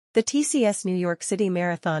The TCS New York City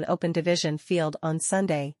Marathon Open Division field on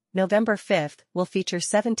Sunday, November 5, will feature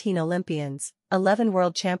 17 Olympians, 11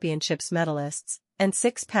 World Championships medalists, and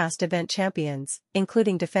 6 past event champions,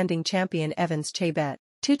 including defending champion Evans Chebet,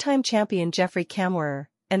 two-time champion Jeffrey Kamwerer,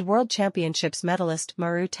 and World Championships medalist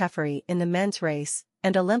Maru Teferi in the men's race,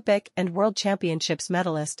 and Olympic and World Championships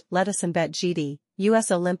medalist Ledasenbet Jidi,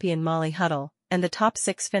 U.S. Olympian Molly Huddle, and the top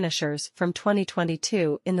 6 finishers from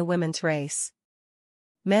 2022 in the women's race.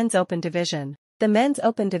 Men's Open Division. The Men's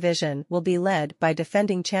Open Division will be led by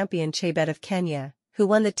defending champion Chebet of Kenya, who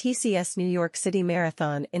won the TCS New York City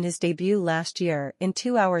Marathon in his debut last year in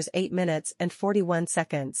 2 hours 8 minutes and 41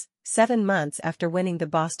 seconds, 7 months after winning the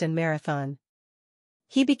Boston Marathon.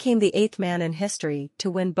 He became the 8th man in history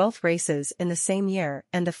to win both races in the same year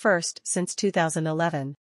and the first since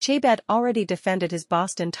 2011. Chebet already defended his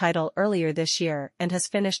Boston title earlier this year and has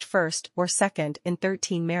finished first or second in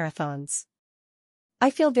 13 marathons. I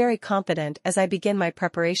feel very confident as I begin my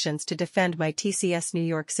preparations to defend my TCS New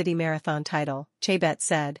York City Marathon title, Chebet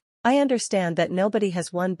said. I understand that nobody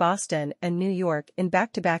has won Boston and New York in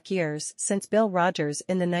back-to-back years since Bill Rogers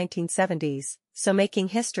in the 1970s, so making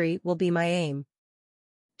history will be my aim.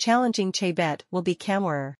 Challenging Chebet will be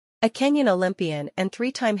Kamwerer, a Kenyan Olympian and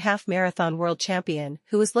 3-time half-marathon world champion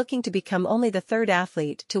who is looking to become only the 3rd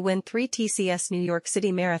athlete to win 3 TCS New York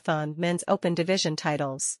City Marathon Men's Open Division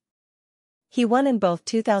titles. He won in both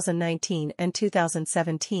 2019 and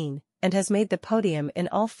 2017, and has made the podium in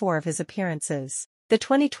all 4 of his appearances. The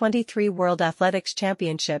 2023 World Athletics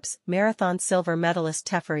Championships Marathon silver medalist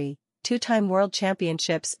Teferi, 2-time World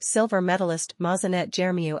Championships silver medalist Mazanet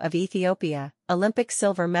Jeremiu of Ethiopia, Olympic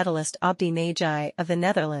silver medalist Abdi Najai of the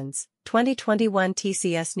Netherlands, 2021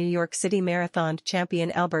 TCS New York City Marathon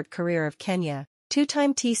champion Albert Korir of Kenya,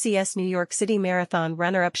 2-time TCS New York City Marathon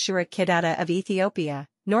runner-up Shura Kidata of Ethiopia,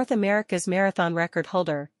 North America's marathon record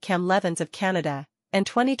holder, Cam Levins of Canada, and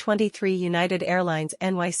 2023 United Airlines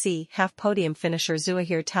NYC half-podium finisher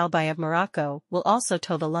Zouahir Talbai of Morocco will also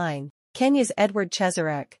toe the line. Kenya's Edward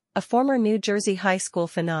Chezarek, a former New Jersey high school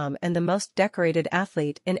phenom and the most decorated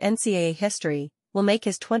athlete in NCAA history, will make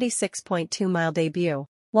his 26.2-mile debut,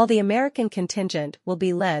 while the American contingent will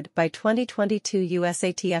be led by 2022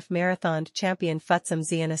 USATF Marathon champion Futsum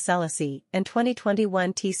Ziana Selassie and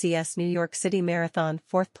 2021 TCS New York City Marathon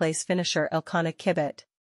 4th-place finisher Elkanah Kibet.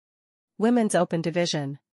 Women's Open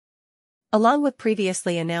Division. Along with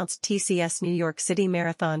previously announced TCS New York City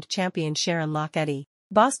Marathon champion Sharon Lockedy,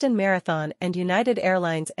 Boston Marathon and United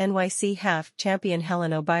Airlines NYC half champion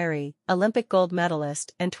Helen Obiri, Olympic gold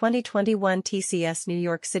medalist and 2021 TCS New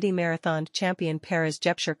York City Marathon champion Paris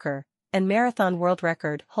Jepshirker, and marathon world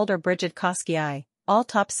record holder Brigid Kosgei, all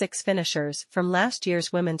top 6 finishers from last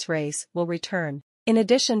year's women's race will return. In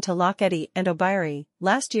addition to Lockedy and Obiri,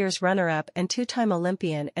 last year's runner-up and 2-time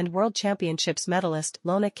Olympian and World Championships medalist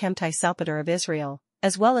Lona Kemtai Salpater of Israel,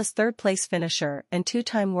 as well as 3rd-place finisher and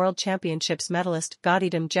 2-time World Championships medalist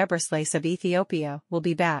Godidam Gebrselassie of Ethiopia will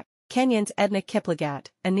be back. Kenyans Edna Kiplagat,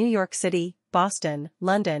 a New York City, Boston,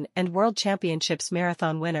 London and World Championships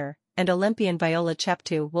marathon winner, and Olympian Viola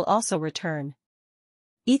Cheptu will also return.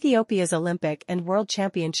 Ethiopia's Olympic and World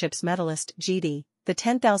Championships medalist Jidi, the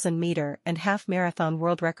 10,000-meter and half-marathon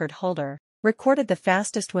world record holder, recorded the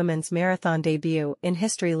fastest women's marathon debut in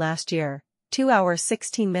history last year, 2 hours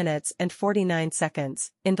 16 minutes and 49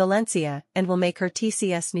 seconds, in Valencia, and will make her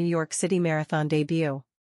TCS New York City Marathon debut.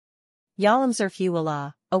 Yalam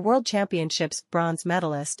Zerfuwala, a World Championships bronze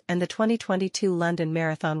medalist and the 2022 London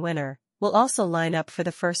Marathon winner, will also line up for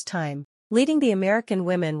the first time. Leading the American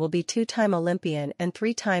women will be 2-time Olympian and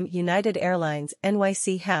 3-time United Airlines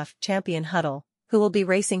NYC half champion Huddle, who will be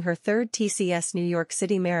racing her 3rd TCS New York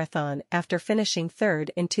City Marathon after finishing 3rd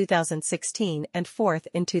in 2016 and 4th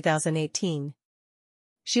in 2018.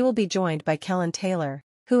 She will be joined by Kellen Taylor,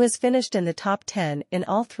 who has finished in the top 10 in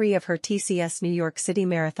all 3 of her TCS New York City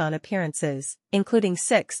Marathon appearances, including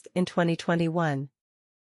 6th in 2021.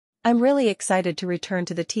 I'm really excited to return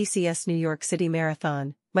to the TCS New York City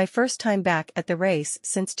Marathon, my first time back at the race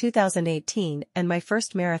since 2018 and my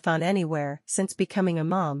first marathon anywhere since becoming a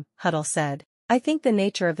mom, Huddle said. I think the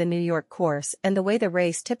nature of the New York course and the way the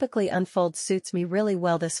race typically unfolds suits me really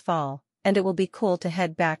well this fall, and it will be cool to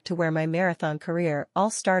head back to where my marathon career all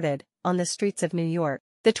started, on the streets of New York.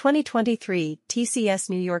 The 2023 TCS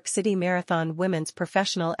New York City Marathon Women's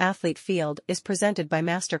Professional Athlete Field is presented by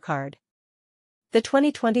MasterCard. The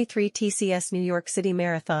 2023 TCS New York City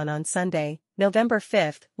Marathon on Sunday, November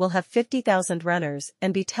 5, will have 50,000 runners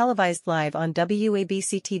and be televised live on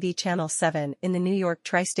WABC TV Channel 7 in the New York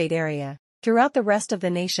tri-state area, throughout the rest of the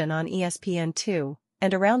nation on ESPN2,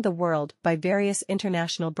 and around the world by various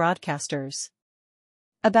international broadcasters.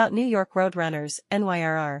 About New York Road Runners,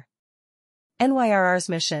 NYRR. NYRR's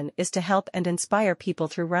mission is to help and inspire people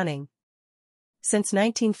through running. Since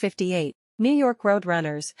 1958, New York Road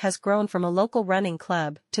Runners has grown from a local running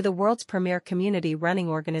club to the world's premier community running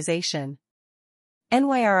organization.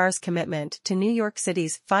 NYRR's commitment to New York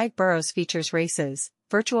City's 5 boroughs features races,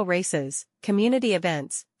 virtual races, community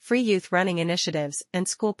events, free youth running initiatives, and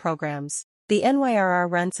school programs. The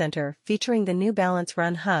NYRR Run Center, featuring the New Balance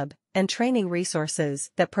Run Hub, and training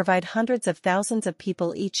resources that provide hundreds of thousands of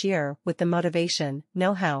people each year with the motivation,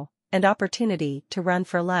 know-how, and opportunity to run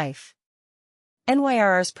for life.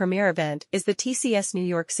 NYRR's premier event is the TCS New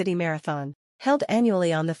York City Marathon. Held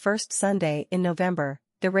annually on the first Sunday in November,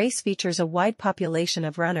 the race features a wide population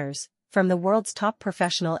of runners, from the world's top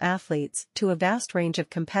professional athletes to a vast range of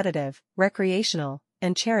competitive, recreational,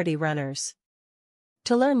 and charity runners.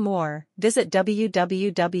 To learn more, visit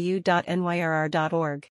www.nyrr.org.